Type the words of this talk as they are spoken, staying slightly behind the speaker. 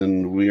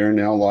We are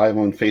now live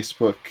on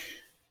Facebook,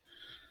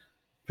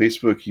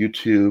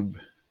 YouTube,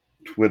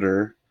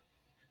 Twitter,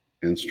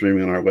 and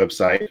streaming on our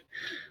website,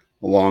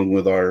 along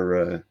with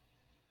our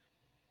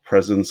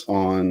presence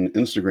on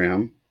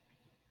Instagram.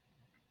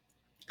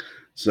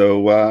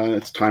 So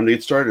it's time to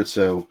get started.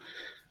 So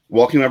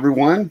welcome,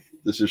 everyone.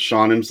 This is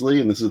Sean Emslie,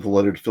 and this is the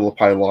Letter to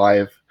Philippi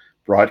Live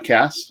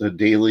broadcast, a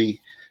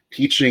daily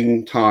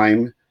teaching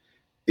time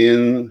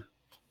in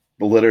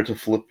the letter to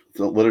Philippi,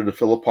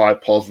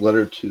 Paul's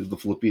letter to the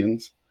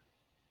Philippians.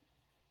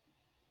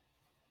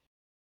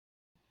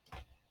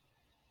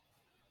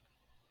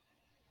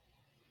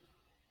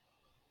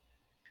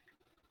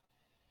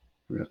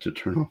 We have to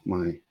turn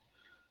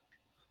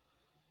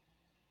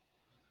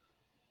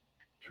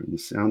the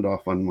sound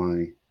off on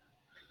my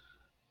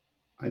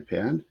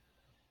iPad.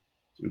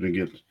 So we don't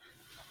get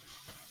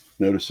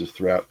notices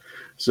throughout.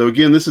 So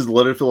again, this is the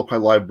Letter to Philippi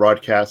Live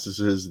broadcast. This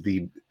is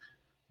the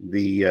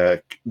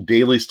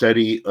daily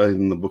study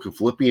in the book of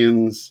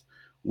Philippians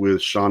with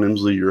Sean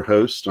Emslie, your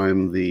host.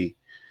 I'm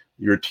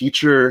your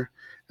teacher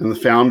and the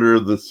founder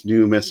of this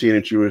new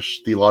Messianic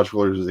Jewish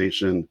theological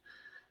organization,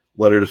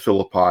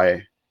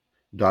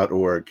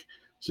 lettertophilippi.org.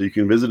 So you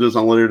can visit us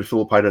on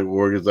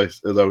lettertophilippi.org, as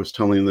I was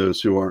telling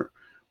those who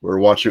were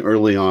watching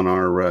early on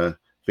our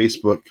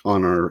Facebook,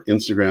 on our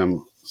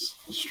Instagram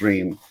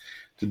stream.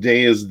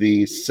 Today is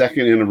the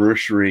second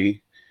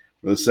anniversary,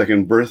 or the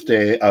second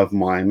birthday of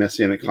my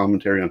Messianic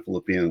commentary on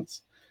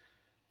Philippians,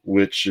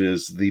 which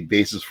is the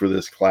basis for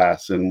this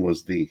class and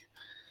was the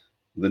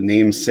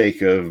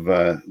namesake of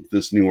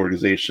this new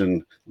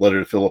organization, Letter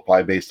to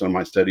Philippi, based on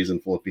my studies in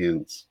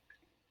Philippians,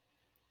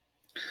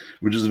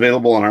 which is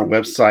available on our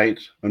website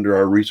under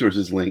our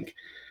resources link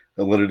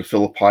at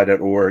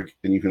lettertophilippi.org,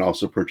 and you can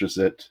also purchase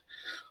it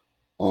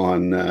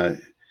on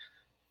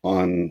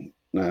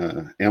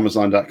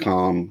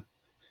Amazon.com,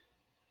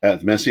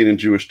 at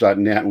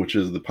messianandjewish.net, which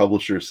is the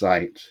publisher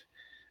site,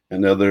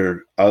 and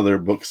other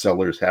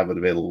booksellers have it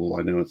available.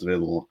 I know it's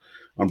available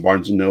on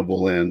Barnes &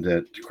 Noble and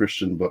at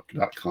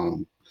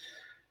christianbook.com.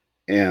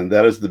 And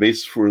that is the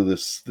basis for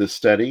this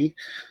study.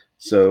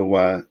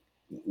 So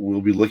we'll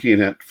be looking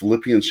at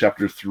Philippians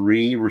chapter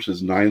 3,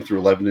 verses 9 through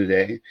 11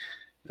 today,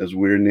 as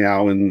we're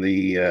now in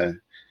the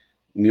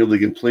nearly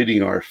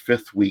completing our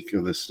 5th week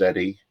of the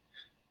study.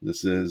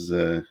 This is,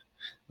 I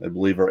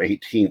believe, our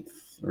 18th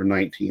or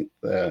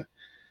 19th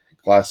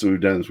class that we've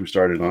done as we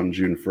started on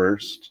June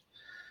 1st.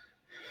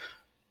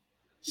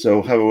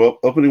 So have an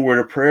opening word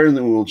of prayer, and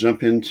then we'll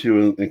jump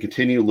into and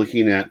continue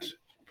looking at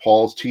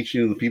Paul's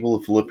teaching to the people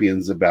of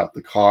Philippians about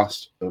the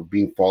cost of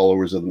being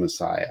followers of the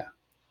Messiah.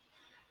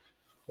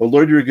 Oh,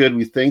 Lord, you're good.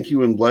 We thank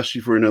you and bless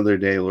you for another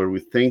day, Lord.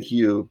 We thank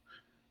you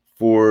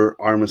for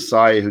our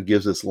Messiah who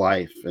gives us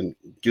life and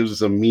gives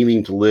us a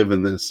meaning to live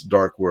in this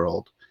dark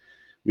world.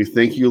 We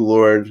thank you,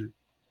 Lord,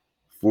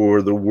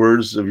 for the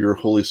words of your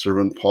holy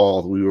servant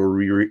Paul that we will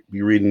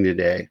be reading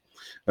today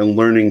and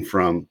learning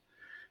from.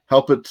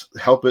 Help these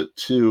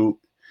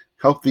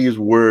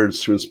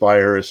words to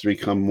inspire us to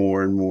become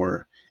more and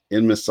more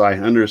in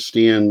Messiah,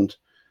 understand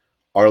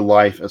our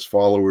life as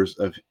followers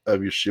of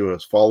Yeshua,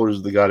 as followers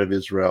of the God of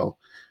Israel,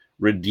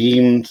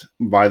 redeemed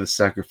by the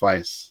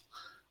sacrifice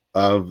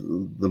of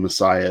the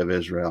Messiah of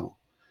Israel.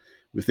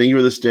 We thank you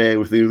for this day.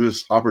 We thank you for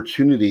this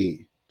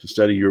opportunity to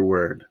study your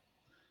word.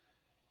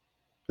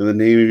 In the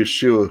name of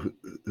Yeshua,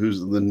 who's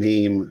the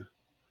name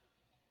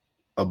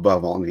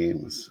above all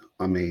names.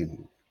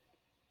 Amen.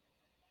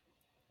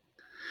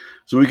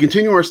 So we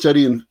continue our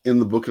study in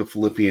the book of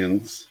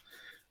Philippians.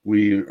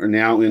 We are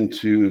now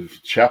into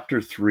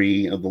chapter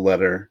 3 of the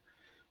letter,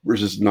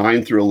 verses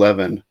 9 through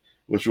 11,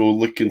 which will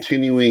look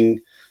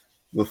continuing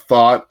the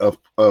thought of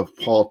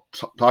Paul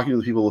talking to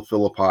the people of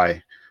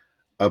Philippi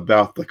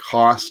about the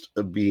cost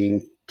of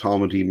being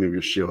Talmudim of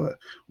Yeshua.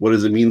 What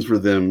does it mean for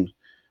them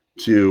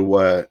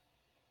to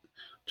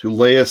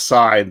lay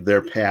aside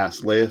their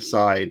past, lay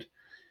aside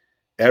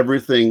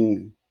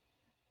everything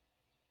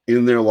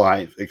in their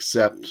life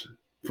except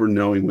for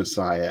knowing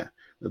Messiah?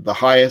 That the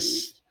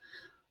highest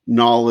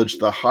knowledge,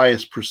 the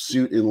highest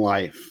pursuit in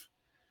life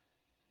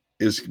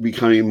is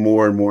becoming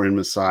more and more in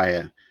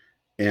Messiah.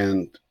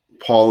 And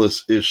Paul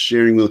is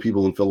sharing with the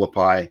people in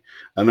Philippi,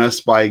 and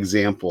us by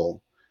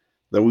example,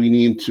 that we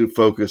need to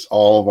focus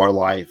all of our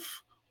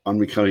life on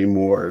becoming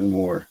more and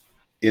more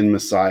in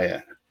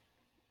Messiah.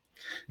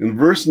 In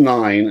verse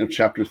 9 of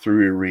chapter 3,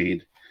 we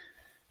read,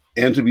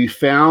 "And to be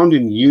found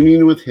in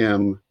union with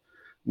him,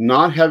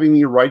 not having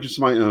the righteousness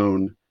of my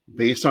own,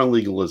 based on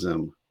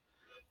legalism,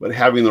 but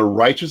having the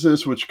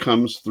righteousness which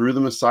comes through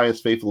the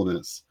Messiah's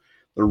faithfulness,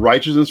 the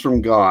righteousness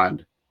from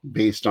God,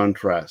 based on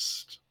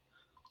trust."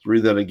 Let's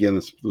read that again.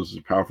 This is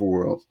a powerful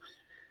word.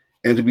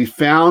 "And to be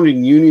found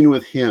in union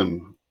with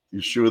him,"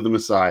 Yeshua the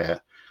Messiah,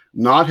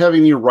 "not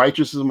having the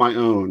righteousness of my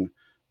own,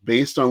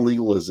 based on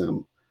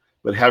legalism,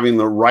 but having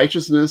the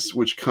righteousness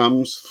which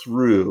comes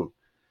through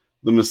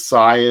the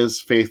Messiah's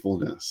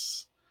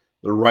faithfulness,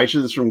 the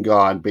righteousness from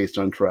God based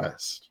on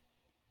trust."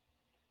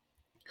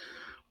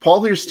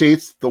 Paul here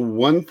states the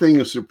one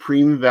thing of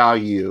supreme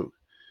value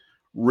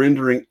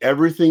rendering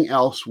everything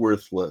else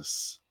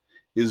worthless,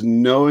 is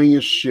knowing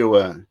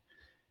Yeshua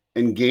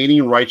and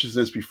gaining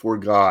righteousness before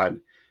God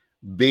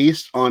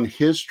based on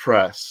his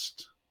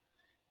trust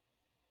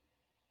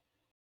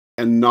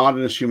and not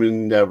in his human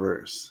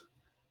endeavors.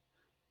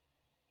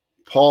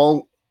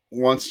 Paul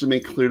wants to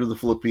make clear to the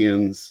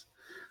Philippians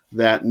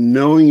that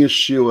knowing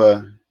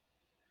Yeshua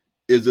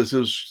is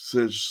a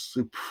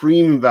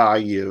supreme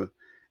value.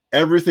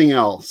 Everything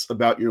else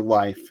about your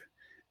life,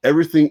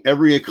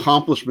 every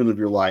accomplishment of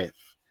your life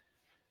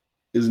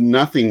is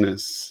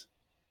nothingness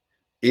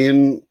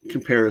in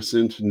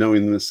comparison to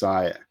knowing the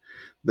Messiah.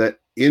 That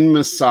in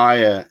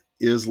Messiah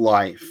is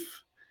life.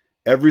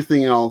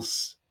 Everything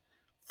else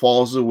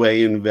falls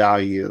away in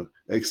value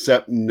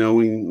except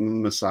knowing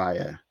the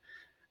Messiah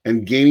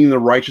and gaining the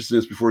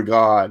righteousness before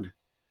God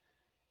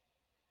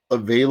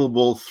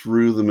available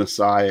through the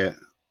Messiah.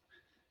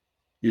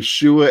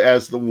 Yeshua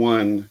as the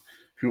one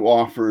who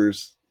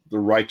offers the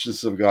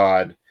righteousness of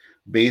God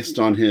based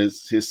on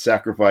his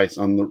sacrifice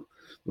on the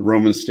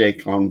Roman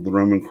stake on the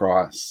Roman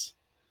cross,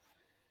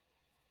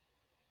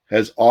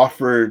 has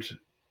offered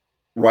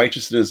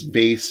righteousness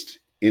based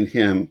in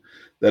him,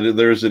 that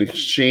there's an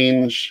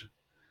exchange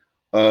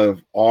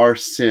of our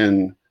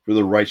sin for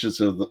the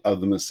righteousness of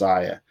the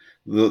Messiah,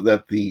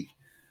 that the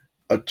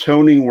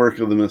atoning work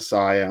of the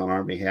Messiah on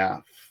our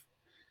behalf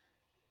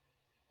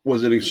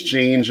was an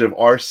exchange of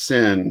our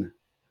sin,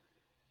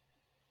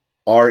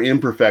 our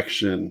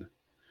imperfection,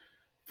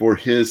 for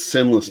his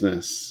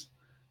sinlessness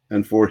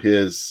and for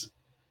his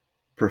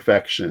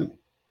perfection.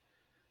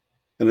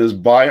 And it is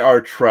by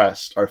our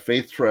trust, our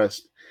faith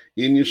trust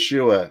in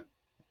Yeshua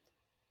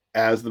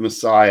as the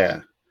Messiah,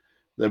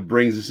 that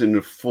brings us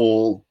into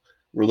full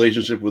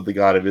relationship with the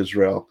God of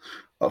Israel,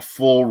 a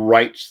full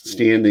right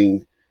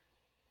standing,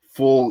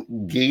 full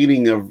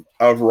gaining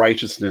of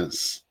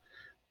righteousness,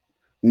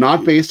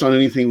 not based on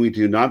anything we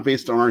do, not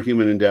based on our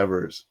human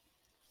endeavors,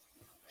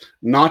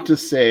 not to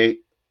say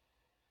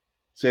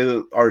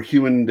that our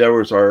human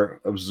endeavors are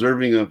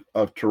observing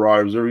of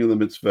Torah, observing the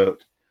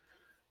mitzvot,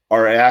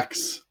 are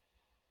acts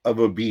of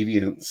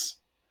obedience.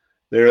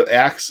 They're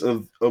acts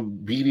of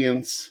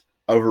obedience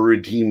of a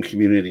redeemed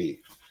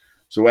community.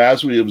 So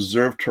as we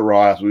observe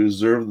Torah, as we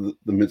observe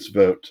the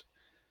mitzvot,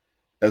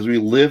 as we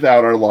live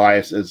out our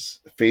lives as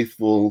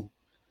faithful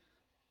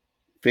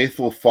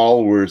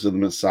followers of the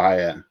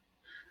Messiah,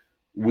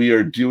 we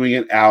are doing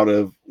it out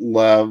of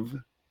love.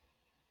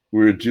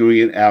 We're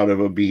doing it out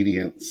of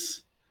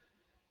obedience,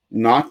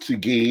 not to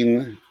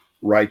gain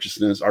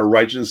righteousness. Our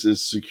righteousness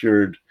is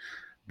secured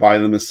by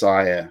the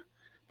Messiah,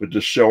 but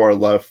to show our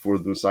love for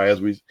the Messiah.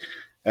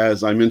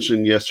 As I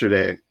mentioned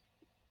yesterday,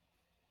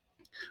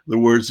 the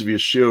words of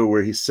Yeshua,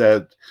 where he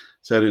said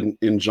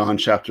in John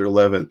chapter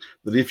 11,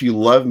 that if you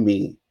love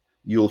me,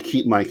 you'll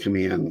keep my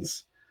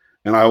commands,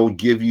 and I will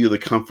give you the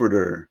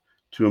Comforter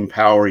to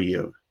empower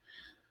you.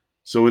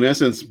 So in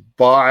essence,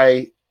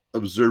 by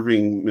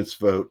observing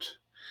mitzvot,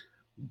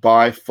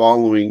 by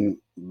following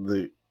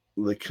the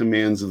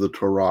commands of the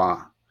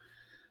Torah,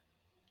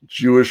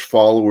 Jewish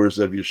followers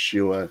of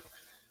Yeshua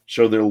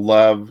show their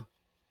love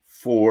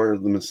for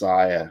the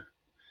Messiah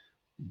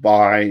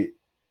by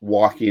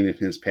walking in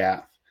his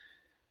path.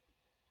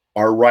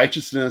 Our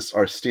righteousness,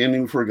 our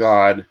standing for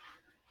God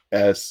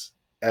as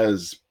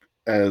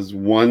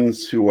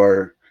ones who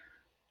are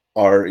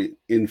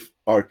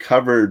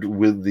covered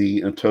with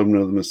the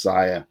atonement of the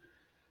Messiah,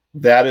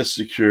 that is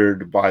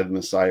secured by the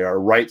Messiah. Our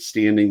right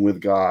standing with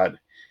God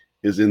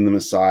is in the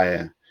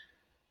Messiah,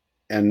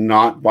 and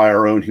not by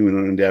our own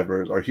human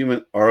endeavors.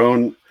 Our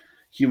own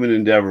human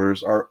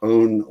endeavors, our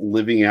own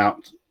living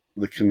out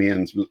the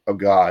commands of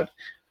God,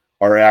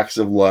 our acts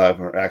of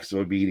love, our acts of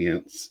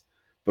obedience.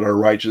 But our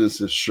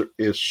righteousness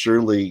is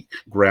surely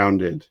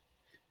grounded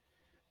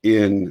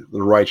in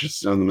the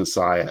righteousness of the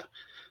Messiah,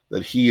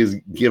 that he has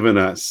given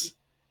us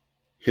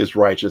his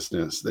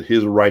righteousness, that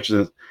his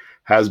righteousness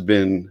has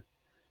been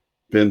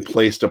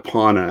placed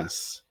upon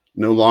us.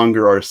 No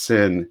longer our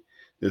sin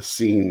is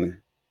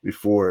seen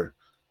before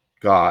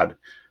God,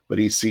 but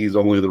he sees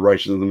only the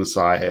righteousness of the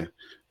Messiah,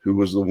 who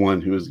was the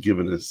one who has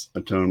given us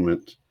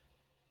atonement.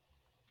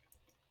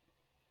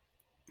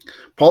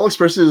 Paul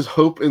expresses his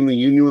hope in the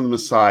union with the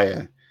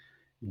Messiah,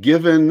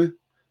 given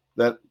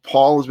that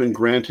Paul has been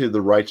granted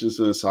the righteousness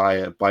of the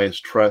Messiah by his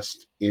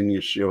trust in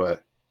Yeshua.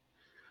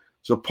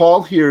 So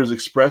Paul here is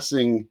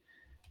expressing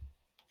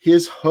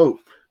his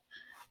hope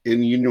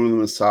in union with the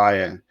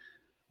Messiah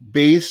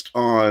based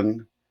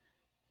on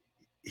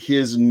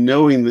his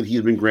knowing that he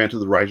has been granted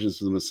the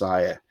righteousness of the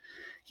Messiah.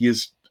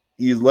 He's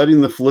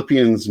letting the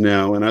Philippians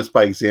know, and us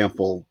by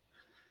example,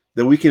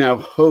 that we can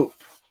have hope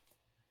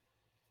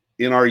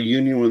in our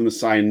union with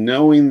Messiah,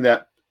 knowing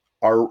that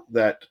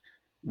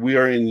we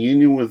are in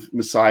union with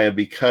Messiah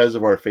because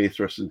of our faith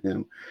trust in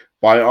him,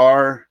 by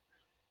our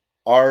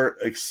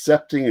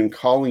accepting and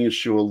calling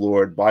Yeshua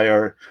Lord, by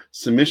our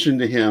submission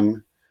to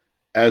him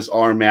as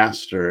our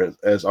master,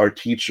 as our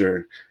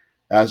teacher,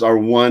 as our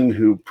one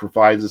who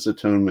provides us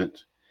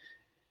atonement.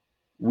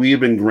 We have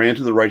been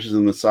granted the righteousness of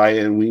the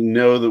Messiah, and we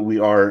know that we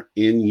are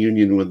in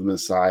union with the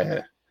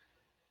Messiah.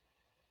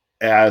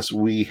 as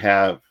we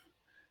have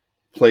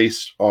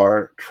placed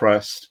our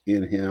trust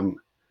in him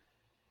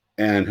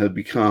and have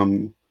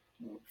become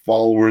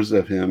followers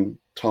of him,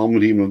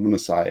 Talmudim of the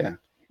Messiah,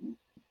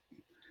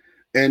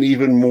 and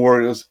even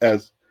more as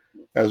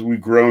we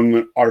grow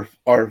in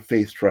our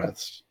faith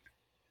trust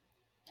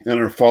and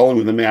are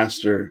following the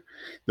Master,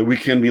 that we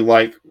can be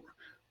like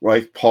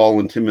Paul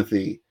and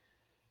Timothy,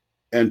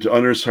 and to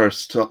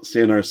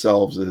understand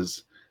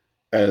ourselves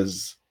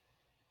as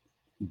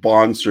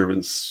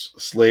bondservants,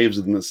 slaves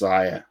of the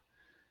Messiah,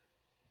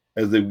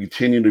 as they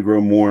continue to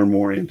grow more and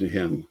more into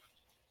him.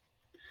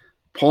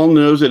 Paul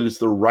knows that it's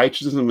the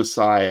righteousness of the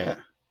Messiah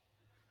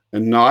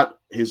and not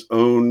his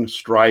own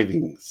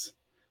strivings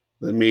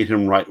that made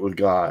him right with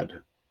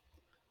God.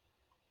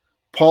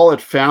 Paul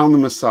had found the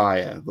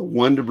Messiah, the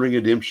one to bring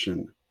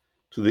redemption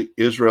to the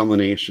Israel and the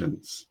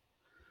nations.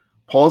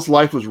 Paul's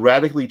life was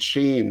radically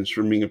changed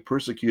from being a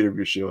persecutor of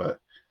Yeshua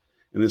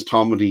and his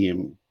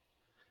Talmudim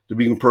to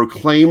being a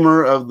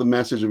proclaimer of the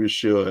message of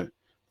Yeshua to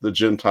the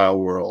Gentile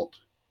world.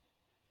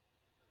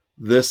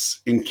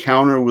 This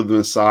encounter with the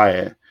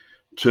Messiah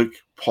took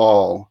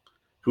Paul,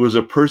 who was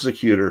a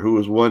persecutor, who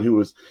was one who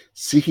was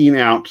seeking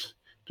out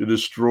to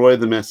destroy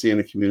the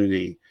Messianic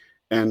community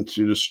and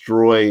to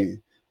destroy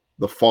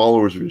the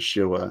followers of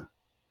Yeshua,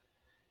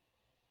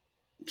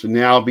 to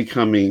now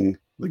becoming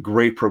the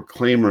great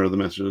proclaimer of the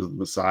message of the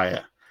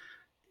Messiah.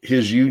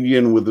 His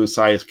union with the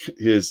Messiah,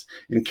 his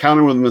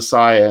encounter with the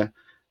Messiah,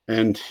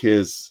 and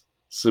his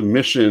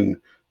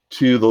submission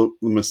to the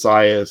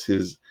Messiah as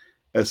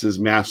his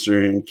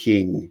master and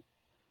king,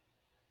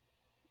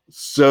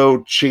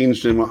 so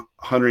changed him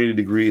 180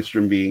 degrees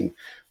from being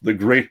the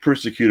great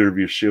persecutor of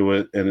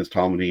Yeshua and his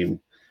Talmudim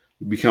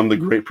to become the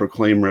great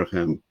proclaimer of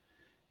him.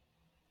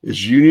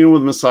 His union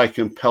with the Messiah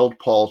compelled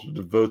Paul to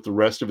devote the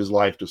rest of his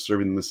life to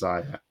serving the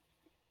Messiah.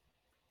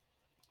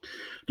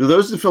 To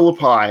those in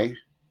Philippi,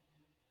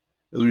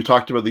 as we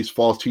talked about these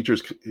false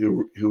teachers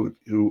who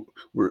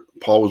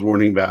Paul was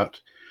warning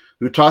about,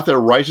 who taught that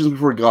righteousness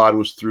before God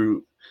was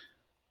through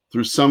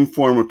some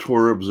form of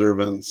Torah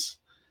observance.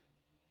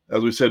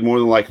 As we said, more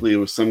than likely it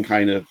was some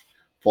kind of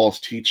false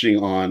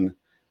teaching on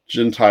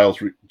Gentile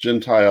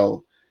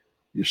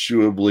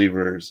Yeshua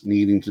believers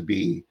needing to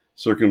be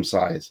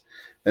circumcised.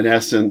 In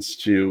essence,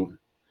 to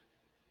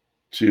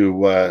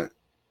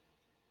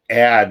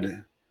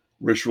add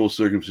ritual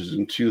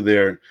circumcision to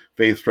their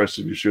faith trust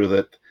of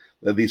Yeshua,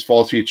 that these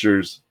false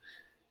teachers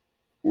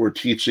were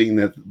teaching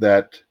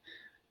that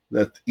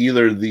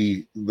either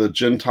the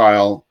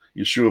Gentile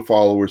Yeshua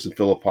followers in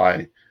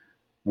Philippi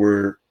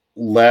were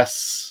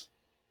less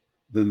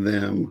than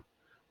them,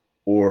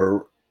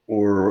 or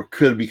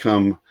could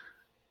become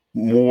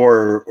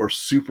more or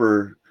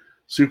super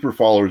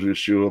followers of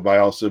Yeshua by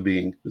also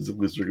being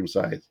physically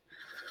circumcised.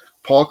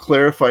 Paul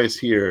clarifies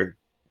here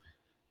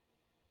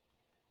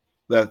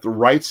that the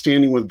right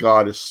standing with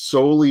God is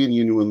solely in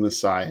union with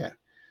Messiah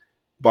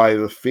by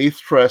the faith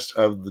trust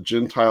of the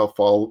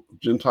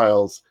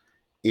Gentiles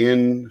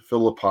in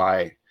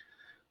Philippi.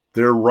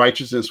 Their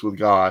righteousness with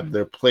God,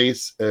 their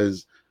place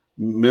as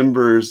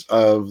members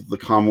of the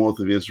Commonwealth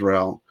of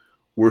Israel,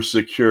 were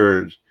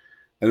secured,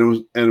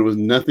 and it was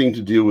nothing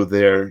to do with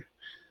their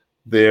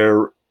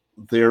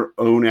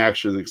own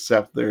actions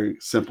except their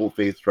simple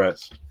faith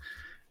trust,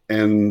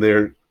 and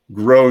they're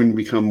growing to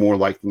become more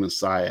like the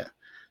Messiah.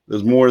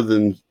 There's more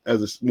than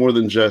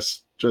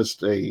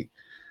just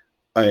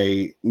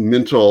a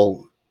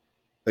mental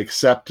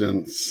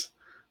acceptance,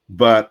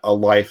 but a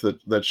life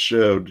that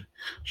showed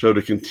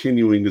a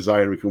continuing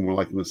desire to become more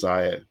like the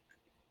Messiah.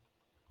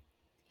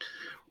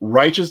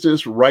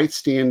 Righteousness, right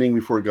standing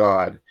before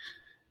God,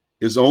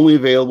 is only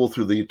available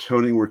through the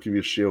atoning work of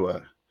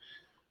Yeshua,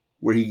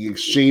 where he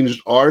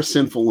exchanged our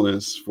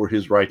sinfulness for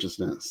his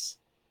righteousness.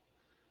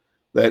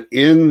 That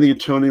in the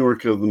atoning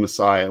work of the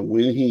Messiah,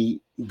 when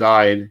he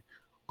died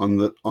on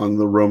the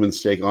Roman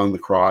stake, on the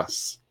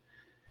cross,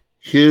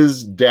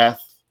 his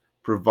death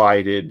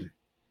provided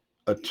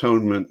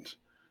atonement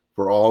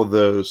for all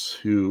those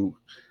who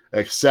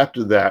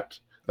accepted that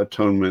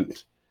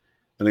atonement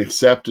and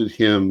accepted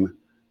him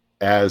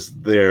as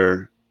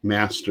their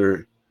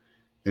master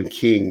and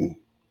king.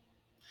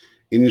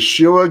 In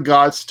Yeshua,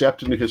 God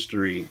stepped into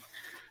history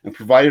and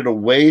provided a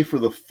way for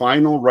the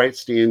final right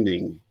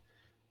standing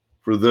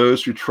for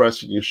those who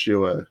trust in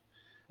Yeshua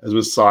as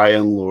Messiah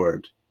and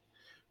Lord,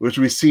 which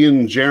we see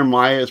in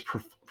Jeremiah's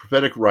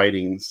prophetic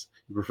writings,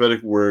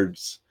 prophetic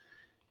words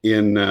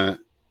in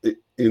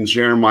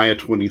Jeremiah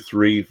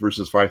 23,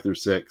 verses 5 through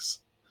 6,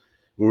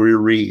 where we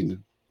read,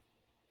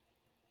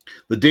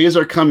 "The days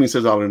are coming,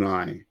 says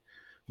Adonai,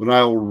 when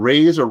I will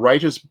raise a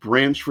righteous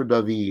branch for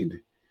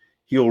David.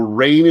 He will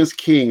reign as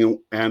king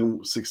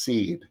and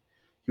succeed.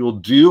 He will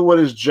do what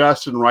is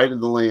just and right in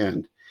the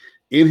land.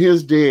 In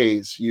his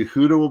days,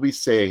 Yehuda will be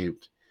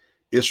saved.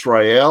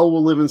 Israel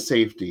will live in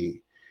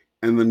safety,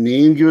 and the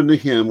name given to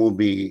him will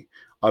be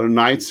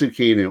Adonai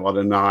Tzidkenu,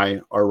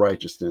 Adonai our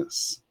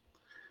righteousness."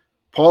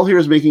 Paul here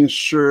is making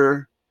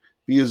sure,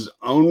 via his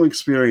own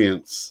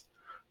experience,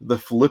 the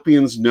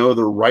Philippians know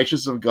the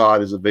righteousness of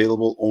God is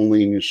available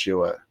only in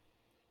Yeshua.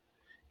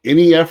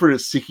 Any effort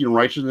at seeking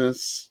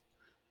righteousness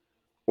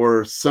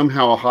or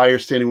somehow a higher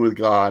standing with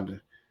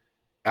God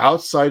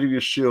outside of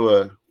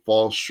Yeshua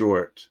falls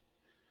short.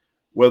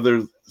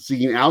 Whether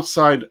seeking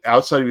outside of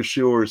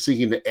Yeshua or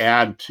seeking to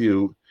add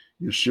to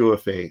Yeshua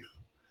faith.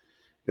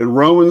 In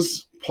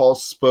Romans, Paul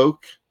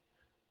spoke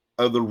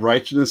of the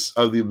righteousness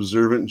of the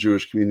observant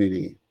Jewish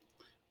community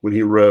when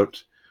he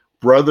wrote,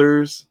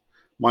 "Brothers,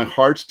 my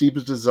heart's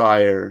deepest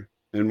desire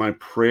and my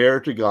prayer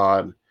to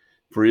God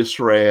for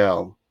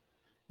Israel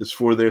is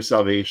for their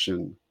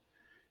salvation.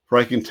 For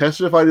I can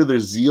testify to their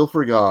zeal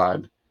for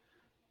God,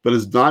 but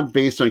is not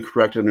based on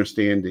correct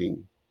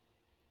understanding.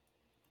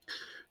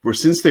 For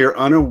since they are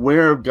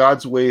unaware of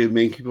God's way of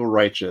making people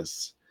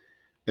righteous,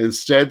 and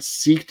instead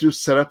seek to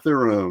set up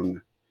their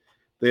own,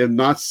 they have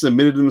not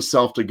submitted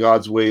themselves to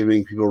God's way of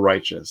making people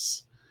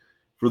righteous.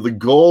 For the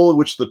goal at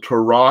which the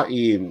Torah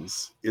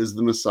aims is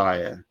the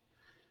Messiah,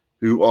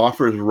 who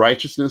offers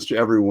righteousness to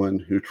everyone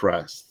who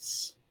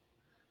trusts."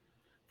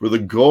 For the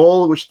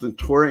goal at which the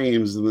Torah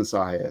aims is the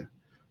Messiah,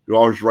 who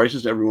offers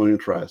righteousness to everyone who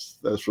trusts.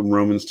 That's from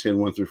Romans 10,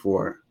 1 through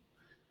 4.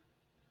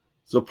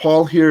 So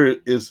Paul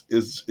here is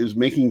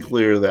making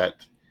clear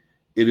that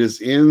it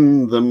is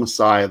in the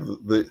Messiah,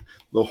 the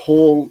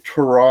whole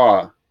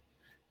Torah,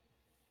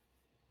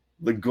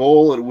 the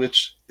goal at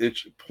which it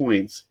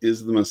points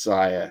is the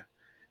Messiah.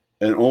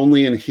 And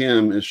only in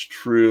him is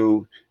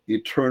true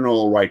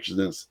eternal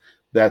righteousness,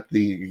 that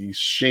the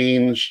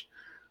exchange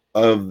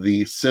of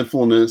the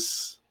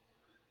sinfulness,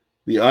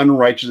 the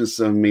unrighteousness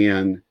of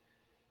man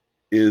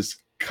is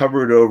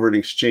covered over and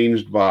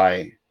exchanged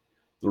by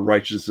the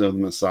righteousness of the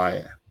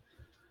Messiah.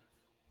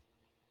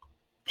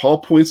 Paul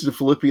points to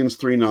Philippians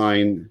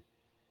 3:9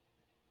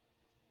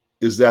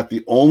 is that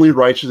the only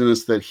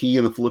righteousness that he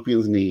and the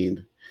Philippians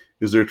need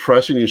is their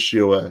trust in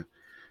Yeshua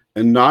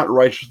and not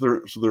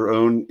righteousness through their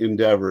own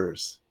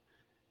endeavors.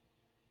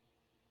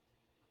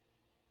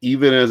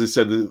 Even as I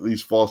said,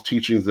 these false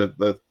teachings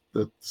that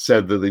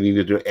said that they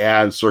needed to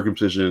add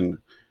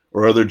circumcision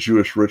or other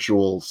Jewish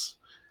rituals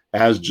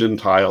as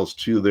Gentiles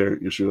to their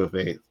Yeshua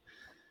faith.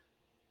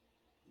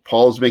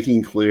 Paul is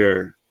making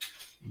clear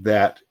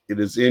that it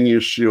is in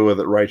Yeshua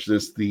that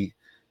righteousness,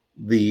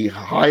 the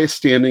highest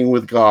standing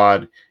with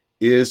God,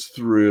 is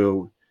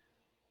through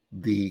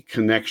the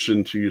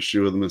connection to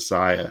Yeshua the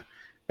Messiah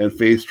and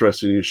faith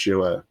trust in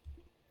Yeshua.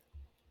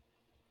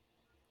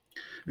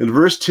 In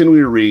verse 10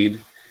 we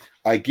read,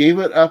 I gave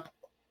it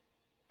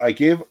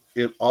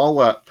all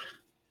up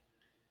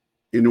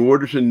in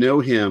order to know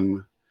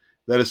him,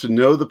 that is to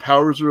know the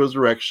powers of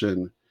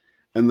resurrection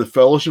and the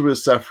fellowship of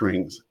his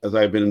sufferings, as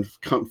I have been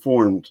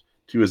conformed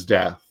to his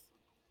death.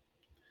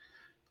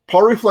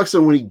 Paul reflects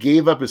on when he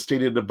gave up, as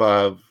stated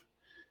above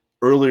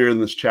earlier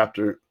in this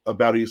chapter,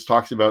 he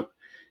talks about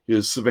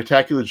his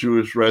spectacular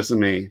Jewish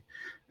resume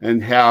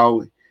and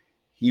how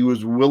he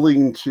was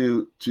willing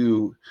to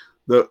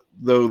though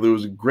there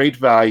was great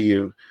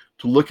value,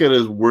 to look at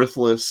it as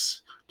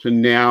worthless, to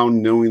now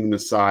knowing the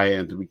Messiah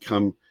and to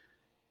become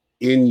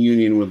in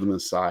union with the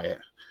Messiah.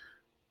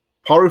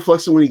 Paul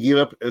reflects on when he gave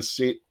up, as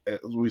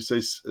we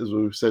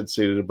said,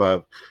 stated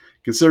above,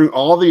 considering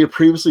all that he had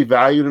previously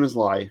valued in his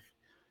life,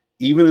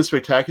 even his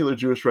spectacular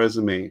Jewish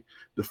resume,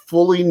 to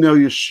fully know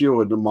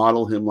Yeshua, to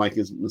model him like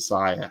his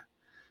Messiah.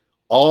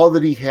 All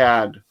that he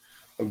had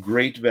of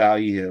great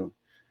value,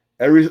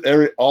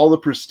 all the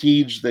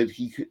prestige that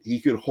he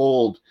could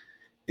hold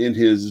in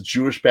his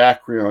Jewish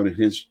background, in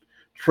his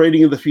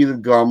training at the feet of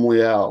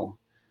Gamliel,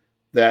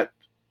 that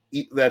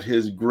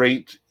his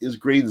great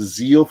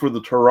zeal for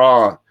the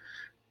Torah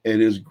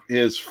and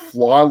his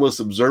flawless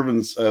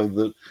observance of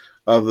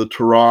the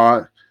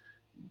Torah,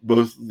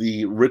 both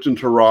the written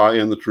Torah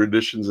and the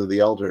traditions of the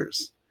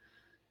elders.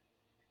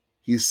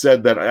 He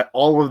said that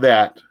all of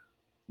that,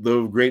 though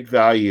of great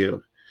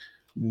value,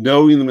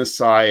 knowing the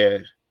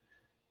Messiah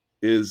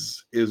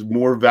is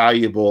more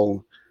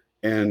valuable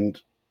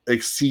and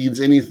exceeds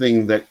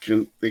anything that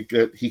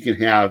he can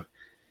have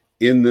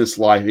in this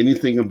life.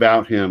 Anything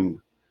about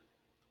him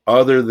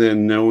other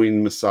than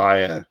knowing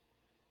Messiah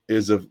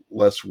is of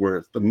less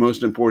worth. The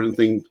most important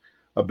thing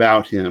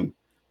about him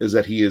is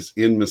that he is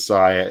in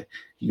Messiah.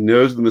 He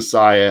knows the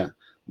Messiah.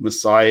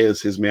 Messiah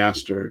is his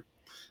master,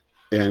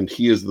 and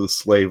he is the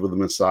slave of the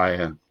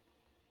Messiah.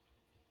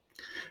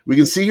 We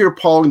can see here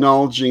Paul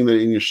acknowledging that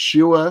in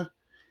Yeshua,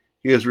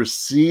 he has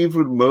received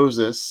what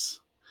Moses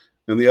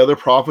and the other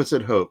prophets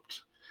had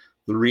hoped,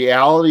 the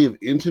reality of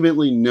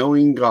intimately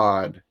knowing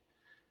God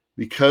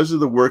because of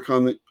the work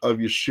of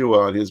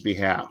Yeshua on his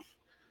behalf.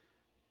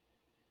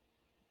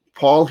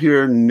 Paul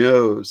here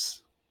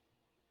knows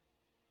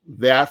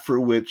that for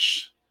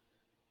which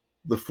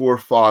the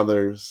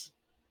forefathers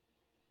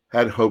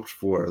had hoped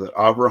for, that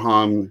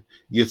Abraham,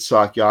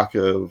 Yitzhak,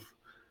 Yaakov,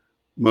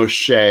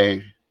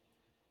 Moshe,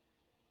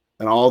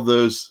 and all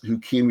those who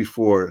came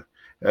before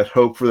had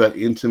hoped for that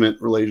intimate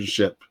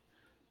relationship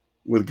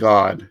with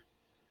God.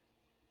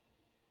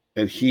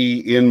 And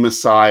he, in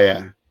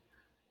Messiah,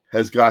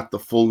 has got the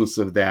fullness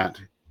of that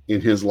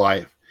in his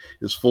life,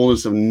 his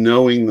fullness of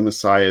knowing the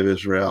Messiah of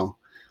Israel,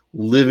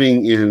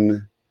 living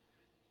in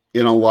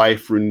in a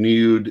life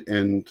renewed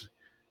and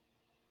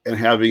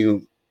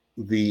having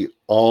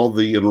all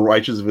the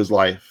unrighteous of his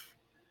life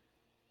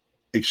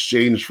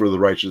exchanged for the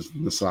righteous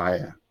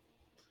Messiah.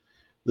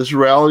 This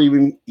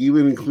reality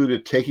even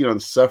included taking on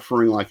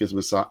suffering like his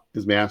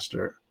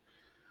master.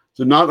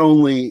 So not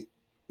only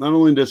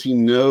does he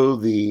know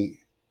the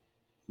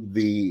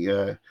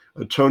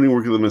atoning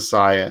work of the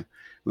Messiah and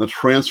the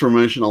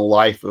transformational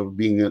life of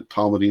being a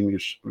Talmudim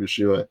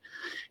Yeshua,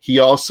 he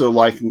also,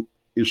 like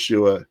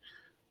Yeshua,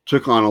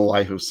 took on a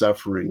life of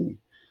suffering,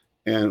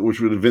 and which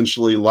would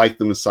eventually, like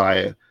the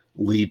Messiah,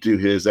 lead to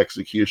his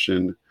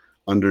execution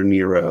under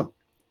Nero.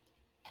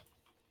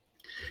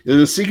 It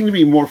is seeking to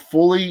be more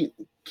fully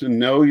to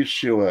know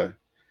Yeshua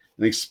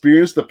and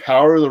experience the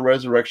power of the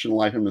resurrection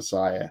life of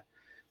Messiah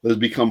that has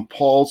become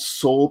Paul's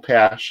sole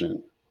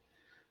passion.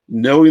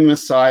 Knowing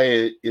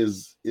Messiah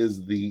is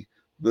the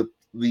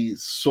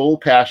sole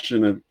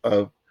passion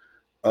of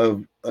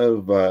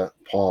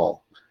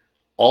Paul.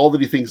 All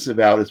that he thinks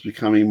about is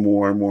becoming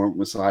more and more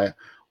Messiah.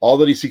 All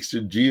that he seeks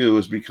to do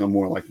is become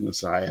more like the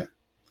Messiah.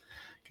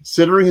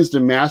 Considering his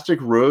Damascus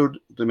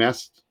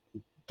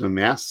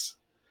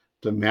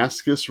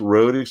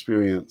Road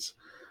experience,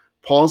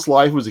 Paul's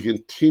life was a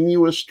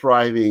continuous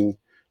striving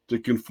to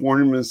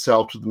conform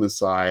himself to the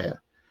Messiah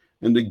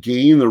and to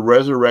gain the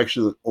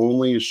resurrection that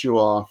only Yeshua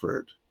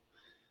offered.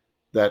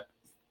 That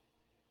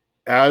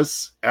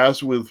as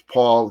with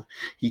Paul,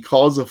 he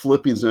calls the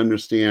Philippians to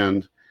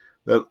understand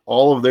that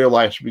all of their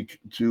life should be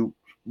to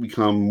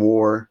become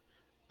more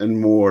and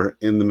more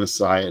in the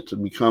Messiah, to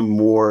become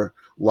more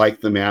like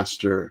the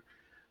Master,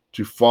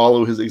 to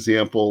follow his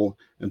example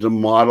and to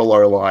model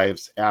our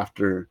lives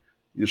after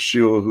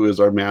Yeshua, who is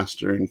our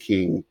Master and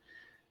King,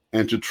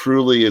 and to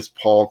truly, as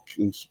Paul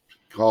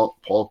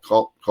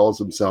calls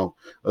himself,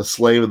 a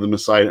slave of the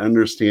Messiah,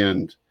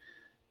 understand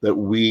that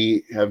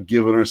we have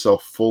given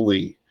ourselves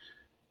fully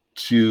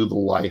to the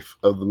life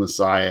of the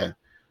Messiah,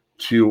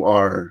 to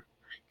our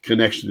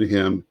connection to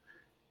him,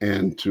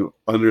 and to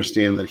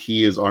understand that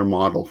he is our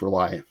model for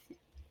life.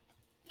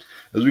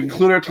 As we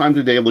conclude our time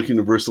today looking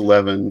at verse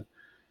 11,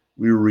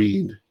 we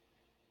read,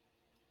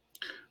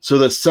 "So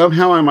that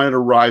somehow I might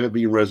arrive at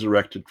being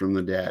resurrected from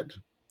the dead."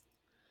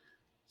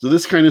 So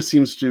this kind of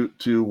seems to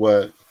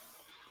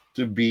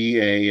be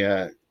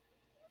a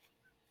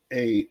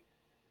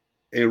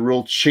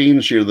real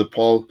change here that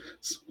Paul,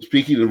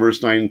 speaking in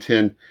verse 9 and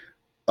 10,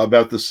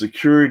 about the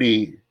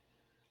security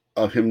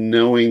of him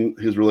knowing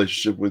his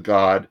relationship with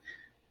God,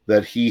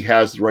 that he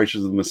has the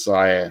righteousness of the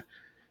Messiah.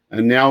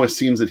 And now it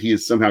seems that he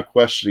is somehow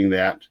questioning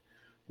that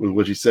with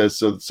what he says,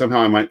 so that somehow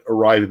I might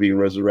arrive at being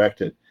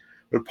resurrected.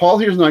 But Paul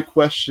here is not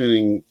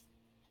questioning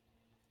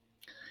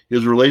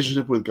his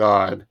relationship with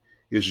God,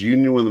 his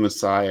union with the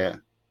Messiah,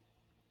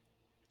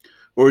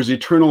 or his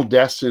eternal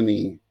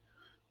destiny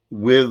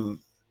with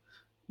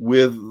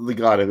the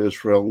God of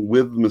Israel,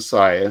 with the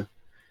Messiah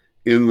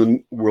in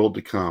the world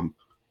to come.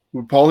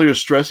 Paul here is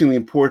stressing the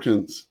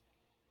importance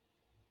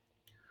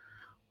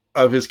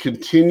of his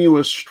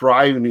continuous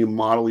striving to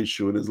model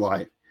Yeshua in his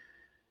life.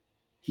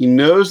 He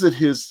knows that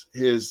his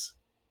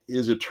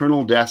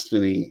eternal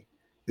destiny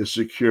is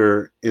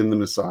secure in the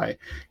Messiah.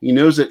 He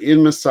knows that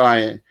in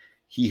Messiah,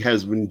 he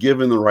has been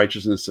given the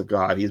righteousness of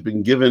God. He has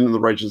been given the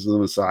righteousness of the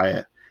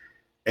Messiah.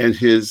 And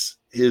his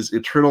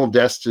eternal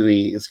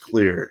destiny is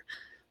clear.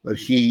 That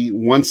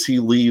once he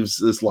leaves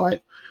this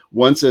life,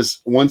 once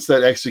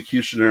that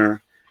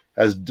executioner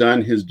has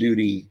done his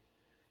duty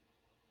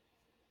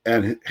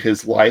and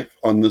his life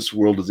on this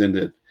world is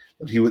ended,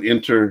 that he would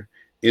enter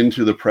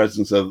into the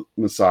presence of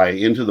Messiah,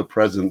 into the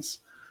presence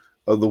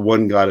of the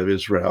one God of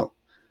Israel.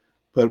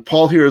 But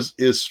Paul here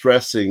is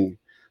stressing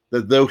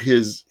that though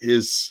his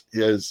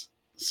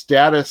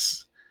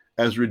status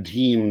as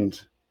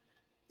redeemed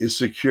is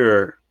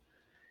secure,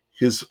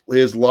 his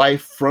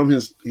life from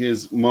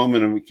his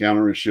moment of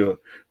encounter with Yeshua,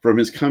 from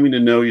his coming to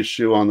know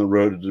Yeshua on the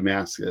road to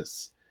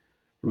Damascus,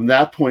 from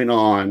that point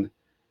on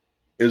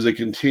is a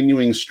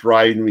continuing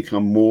striving to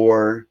become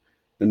more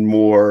and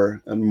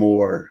more and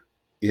more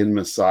in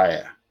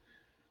Messiah.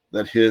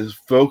 That his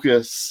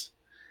focus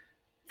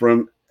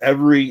from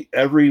every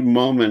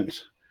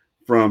moment,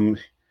 from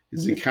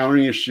his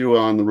encountering Yeshua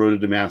on the road to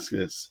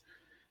Damascus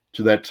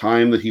to that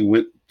time that he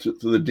went to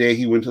the day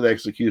he went to the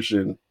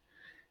execution,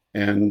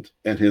 and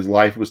his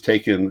life was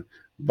taken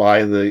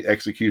by the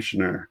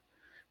executioner,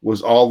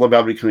 was all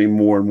about becoming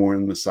more and more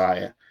in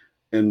Messiah,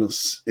 and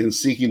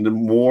seeking to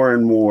more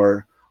and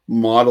more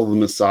model the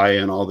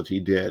Messiah in all that he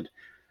did.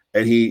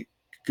 And he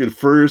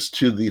confers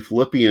to the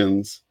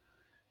Philippians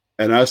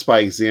and us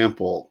by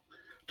example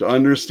to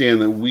understand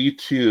that we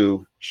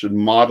too should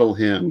model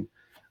him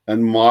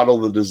and model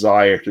the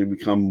desire to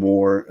become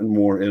more and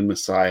more in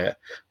Messiah.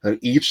 That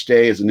each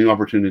day is a new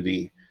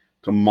opportunity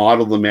to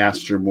model the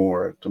Master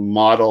more, to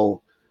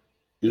model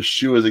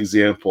Yeshua's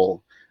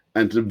example,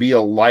 and to be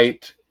a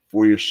light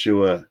for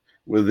Yeshua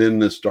within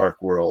this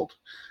dark world.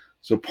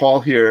 So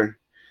Paul here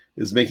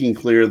is making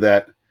clear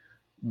that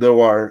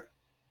though our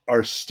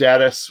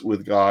status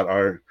with God,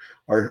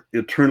 our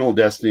eternal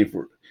destiny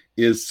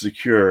is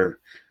secure,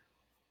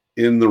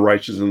 in the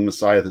righteousness of the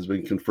Messiah that has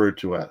been conferred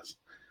to us.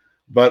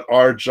 But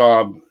our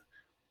job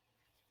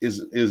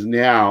is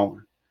now,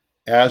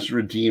 as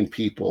redeemed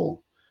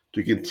people,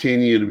 to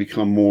continue to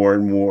become more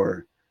and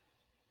more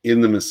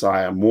in the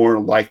Messiah, more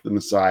like the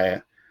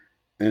Messiah,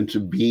 and to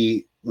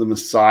be the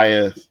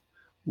Messiah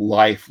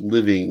life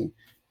living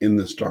in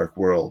this dark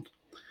world.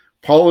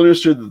 Paul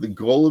understood that the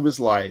goal of his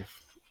life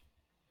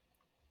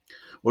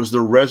was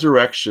the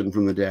resurrection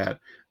from the dead,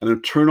 an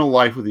eternal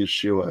life with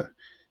Yeshua,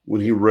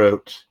 when he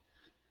wrote,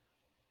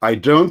 I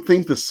don't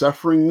think the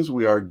sufferings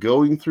we are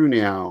going through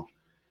now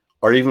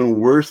are even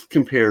worth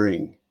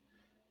comparing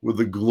with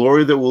the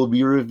glory that will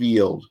be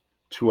revealed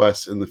to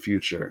us in the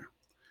future.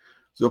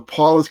 So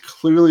Paul is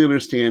clearly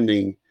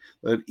understanding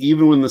that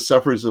even when the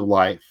sufferings of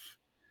life,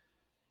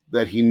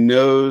 that he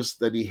knows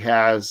that he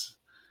has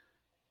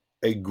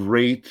a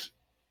great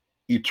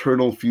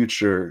eternal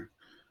future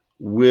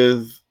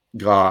with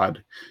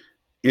God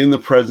in the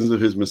presence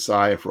of his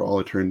Messiah for all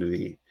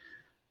eternity.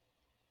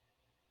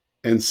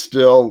 And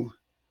still,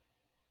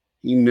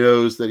 he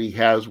knows that he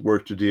has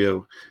work to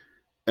do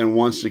and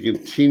wants to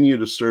continue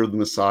to serve the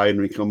Messiah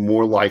and become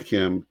more like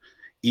him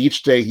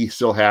each day he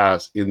still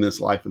has in this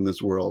life, in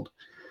this world.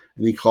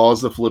 And he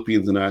calls the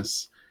Philippians and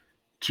us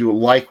to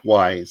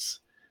likewise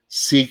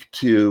seek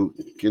to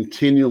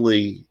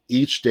continually,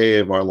 each day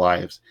of our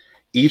lives,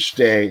 each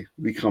day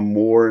become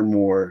more and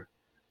more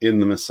in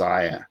the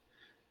Messiah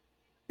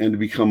and to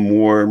become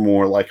more and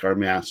more like our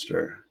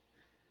Master.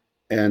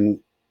 And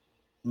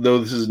though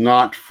this is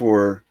not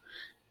for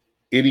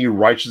any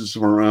righteousness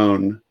of our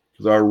own,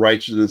 because our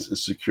righteousness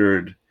is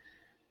secured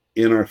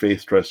in our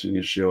faith, trust in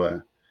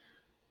Yeshua.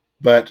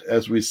 But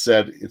as we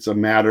said, it's a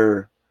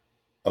matter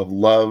of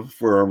love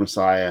for our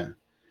Messiah.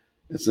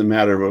 It's a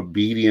matter of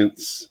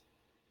obedience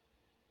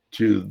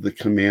to the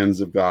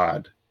commands of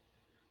God,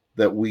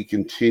 that we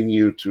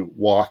continue to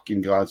walk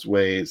in God's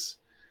ways,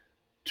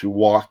 to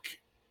walk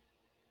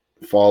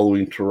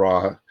following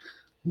Torah,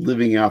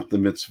 living out the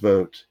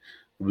mitzvot,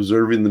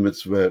 observing the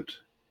mitzvot.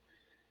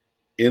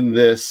 In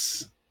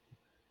this,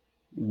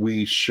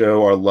 we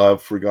show our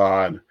love for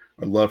God,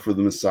 our love for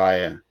the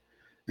Messiah,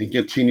 and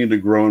continue to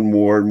grow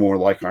more and more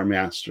like our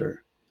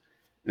Master.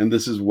 And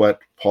this is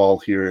what Paul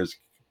here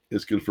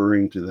is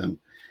conferring to them.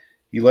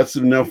 He lets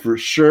them know for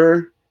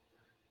sure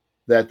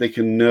that they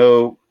can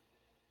know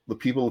the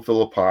people of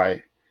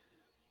Philippi,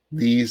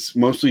 these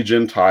mostly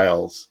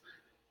Gentiles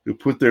who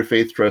put their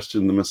faith trust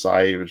in the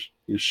Messiah,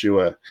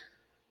 Yeshua,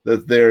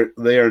 that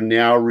they are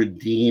now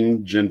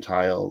redeemed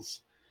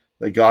Gentiles,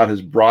 that God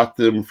has brought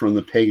them from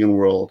the pagan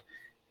world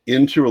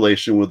into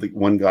relation with the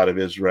one God of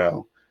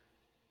Israel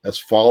as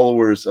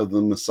followers of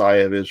the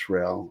Messiah of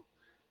Israel.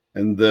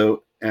 And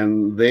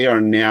they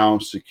are now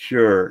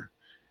secure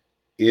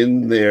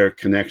in their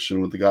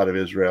connection with the God of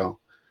Israel.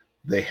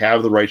 They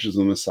have the righteousness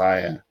of the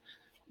Messiah.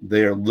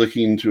 They are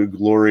looking to a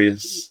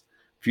glorious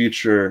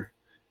future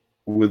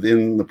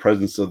within the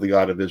presence of the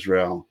God of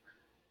Israel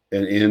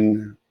and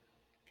in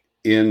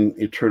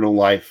eternal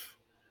life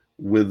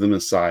with the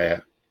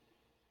Messiah.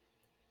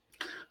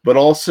 But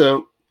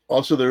also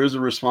there is a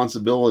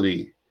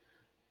responsibility,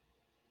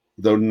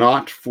 though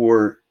not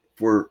for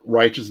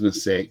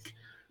righteousness' sake,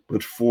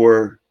 but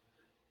for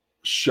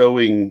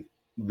showing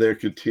their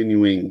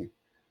continuing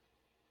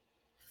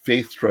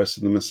faith trust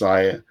in the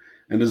Messiah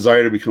and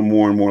desire to become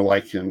more and more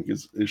like him,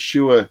 because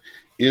Yeshua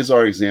is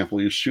our example.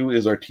 Yeshua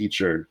is our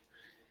teacher.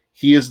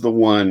 He is the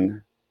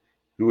one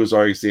who is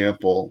our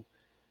example,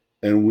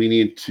 and we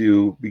need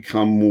to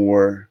become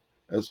more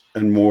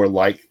and more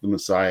like the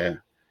Messiah,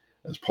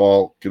 as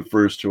Paul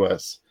confers to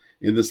us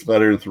in this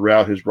letter and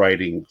throughout his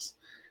writings,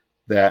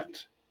 that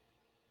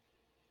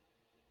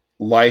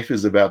life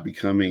is about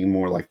becoming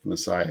more like the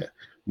Messiah,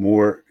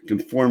 more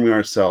conforming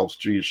ourselves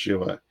to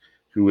Yeshua,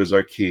 who is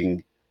our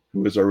King,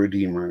 who is our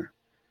Redeemer,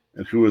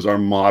 and who is our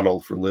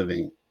model for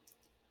living.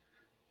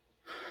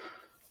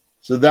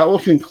 So that will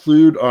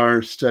conclude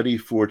our study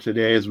for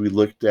today as we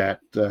looked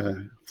at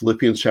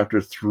Philippians chapter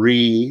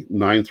 3,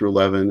 9 through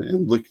 11,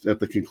 and looked at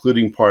the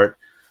concluding part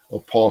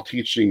of Paul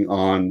teaching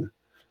on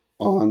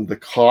the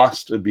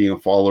cost of being a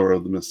follower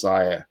of the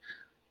Messiah,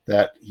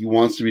 that he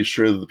wants to be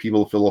sure that the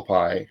people of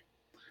Philippi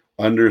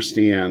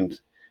understand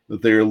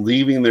that they're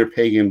leaving their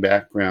pagan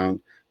background,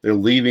 they're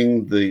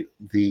leaving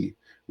the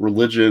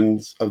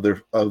religions of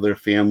their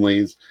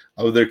families,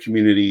 of their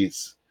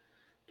communities,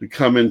 to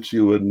come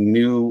into a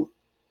new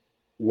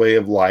way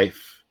of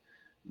life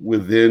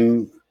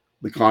within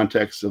the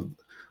context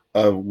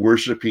of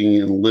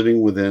worshiping and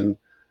living within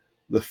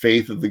the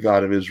faith of the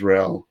God of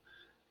Israel,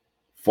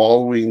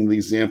 following the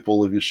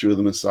example of Yeshua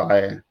the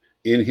Messiah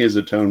in his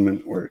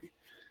atonement work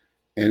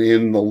and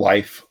in the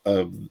life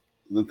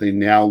that they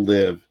now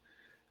live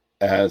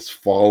as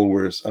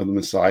followers of the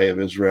Messiah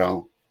of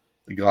Israel,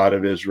 the God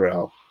of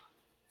Israel,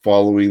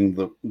 following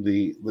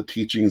the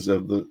teachings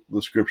of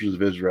the scriptures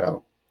of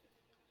Israel.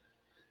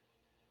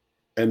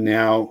 And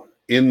now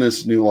in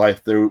this new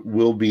life, there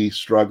will be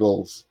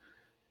struggles,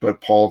 but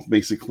Paul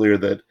makes it clear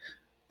that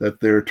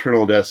their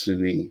eternal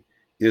destiny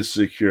is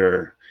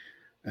secure.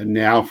 And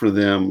now for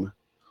them,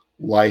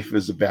 life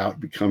is about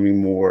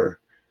becoming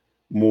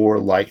more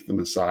like the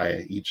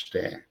Messiah each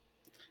day.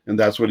 And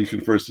that's what he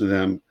confers to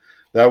them.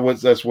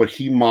 That's what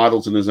he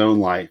models in his own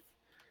life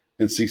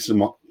and seeks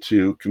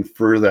to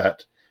confer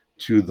that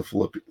to the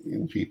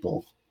Philippian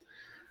people.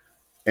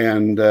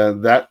 And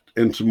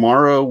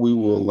tomorrow we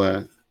will,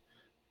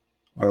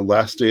 our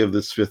last day of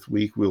this 5th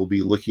week, we'll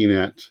be looking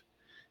at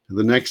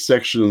the next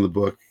section of the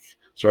book,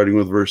 starting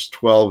with verse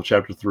 12 of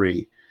chapter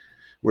 3,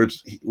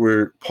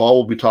 where Paul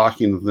will be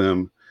talking to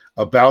them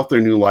about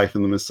their new life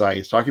in the Messiah.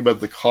 He's talking about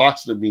the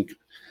cost of being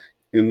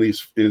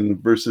in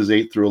verses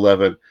 8 through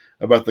 11,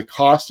 about the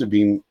cost of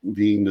being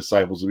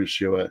disciples of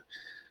Yeshua.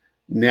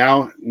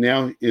 Now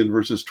in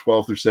verses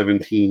 12 through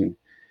 17,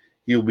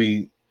 he'll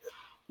be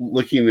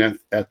looking at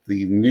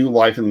the new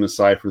life in the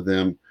Messiah for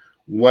them,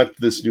 what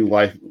this new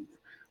life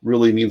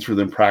really means for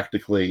them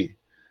practically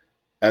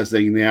as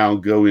they now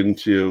go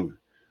into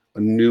a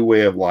new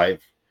way of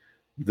life.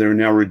 They're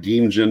now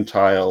redeemed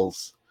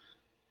Gentiles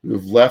who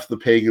have left the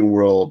pagan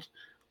world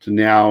to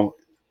now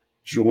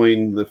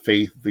join the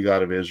faith of the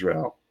God of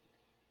Israel.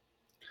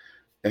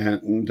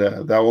 And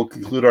that will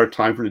conclude our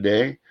time for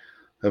today.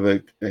 Have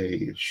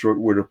a short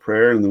word of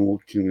prayer, and then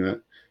we'll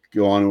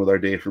go on with our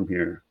day from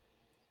here.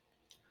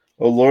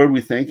 Oh Lord,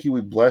 we thank you.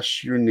 We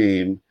bless your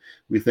name.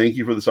 We thank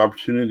you for this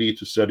opportunity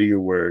to study your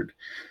word.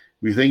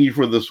 We thank you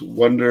for this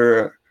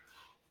wonder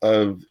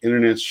of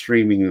internet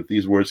streaming, that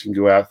these words can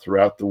go out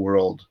throughout the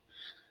world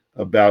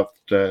about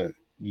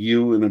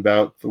you and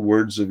about the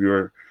words of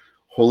your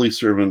holy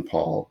servant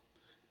Paul.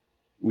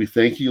 We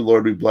thank you,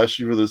 Lord. We bless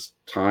you for this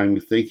time. We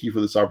thank you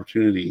for this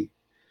opportunity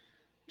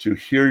to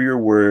hear your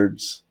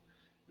words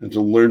and to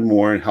learn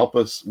more, and help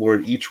us,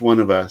 Lord, each one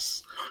of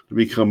us, to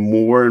become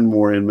more and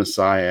more in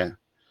Messiah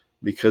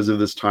because of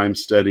this time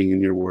studying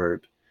in your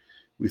word.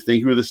 We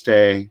thank you for this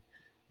day.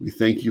 We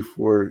thank you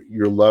for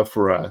your love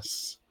for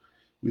us.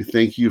 We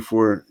thank you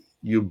for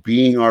you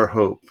being our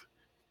hope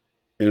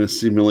in a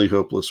seemingly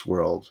hopeless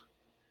world.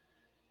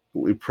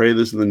 We pray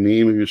this in the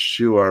name of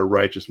Yeshua, our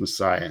righteous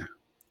Messiah.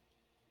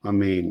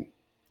 Amen.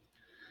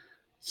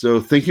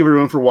 So thank you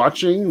everyone for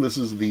watching. This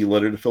is the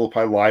Letter to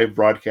Philippi live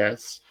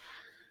broadcast,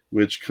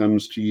 which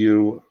comes to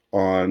you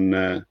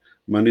on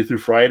Monday through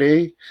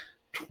Friday,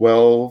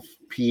 12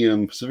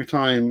 p.m. Pacific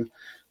time,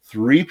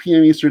 3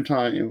 p.m. Eastern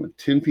time,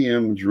 10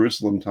 p.m.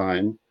 Jerusalem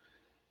time.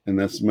 And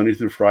that's Monday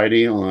through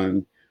Friday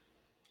on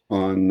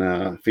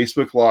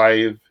Facebook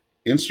Live,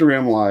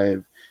 Instagram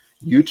Live,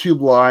 YouTube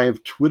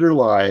Live, Twitter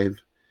Live,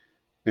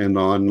 and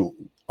on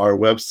our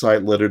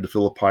website,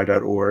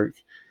 lettertophilippi.org.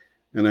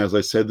 And as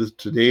I said,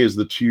 today is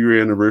the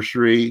 2-year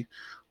anniversary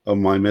of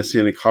my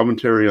Messianic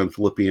commentary on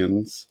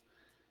Philippians,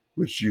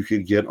 which you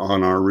could get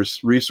on our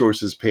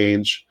resources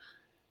page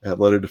at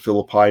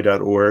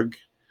lettertophilippi.org.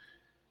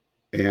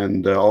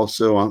 And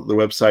also on the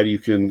website, you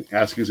can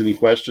ask us any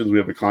questions. We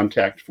have a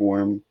contact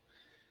form.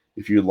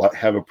 If you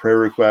have a prayer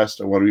request,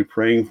 I want to be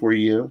praying for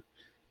you,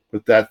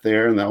 put that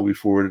there, and that will be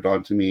forwarded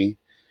on to me.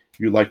 If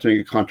you'd like to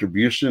make a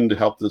contribution to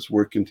help this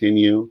work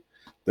continue,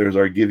 there's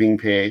our giving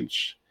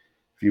page.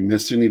 If you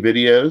missed any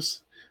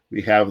videos,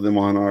 we have them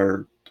on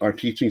our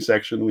teaching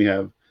section. We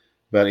have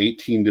about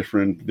 18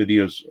 different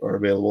videos are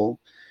available.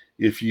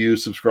 If you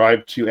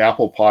subscribe to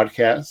Apple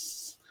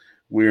Podcasts,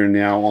 we are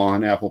now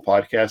on Apple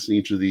Podcasts, and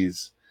each of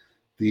these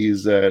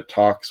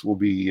talks will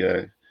be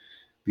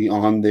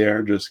on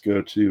there. Just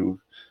go to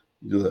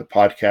the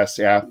podcast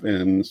app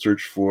and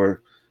search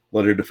for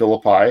Letter to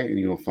Philippi, and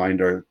you'll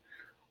find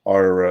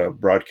our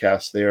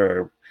broadcast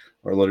there,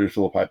 our Letter to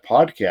Philippi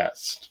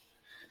podcast.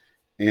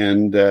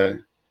 And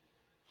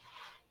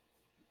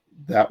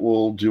that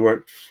will do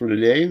it for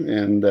today.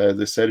 And as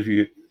I said, if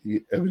you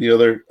have any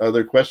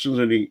other questions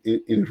or any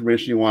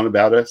information you want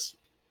about us,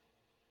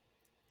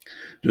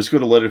 just go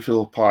to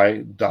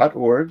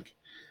lettertophilippi.org.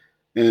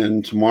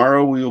 And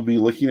tomorrow we will be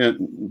looking at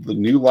the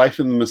new life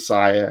in the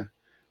Messiah,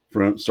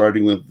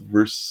 starting with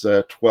verse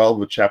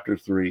 12 of chapter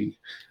 3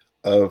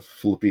 of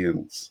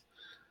Philippians.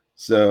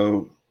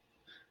 So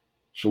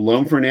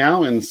shalom for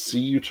now, and see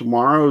you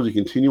tomorrow as we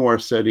continue our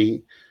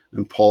study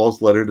in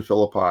Paul's letter to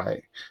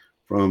Philippi,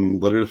 from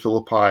Letter to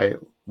Philippi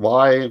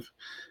Live,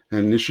 an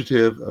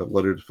initiative of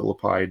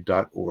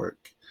lettertophilippi.org.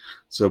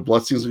 So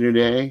blessings on your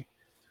day.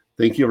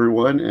 Thank you,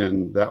 everyone,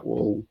 and that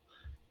will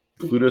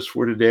conclude us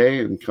for today,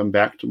 and come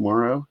back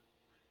tomorrow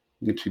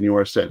and continue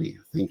our study.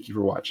 Thank you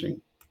for watching.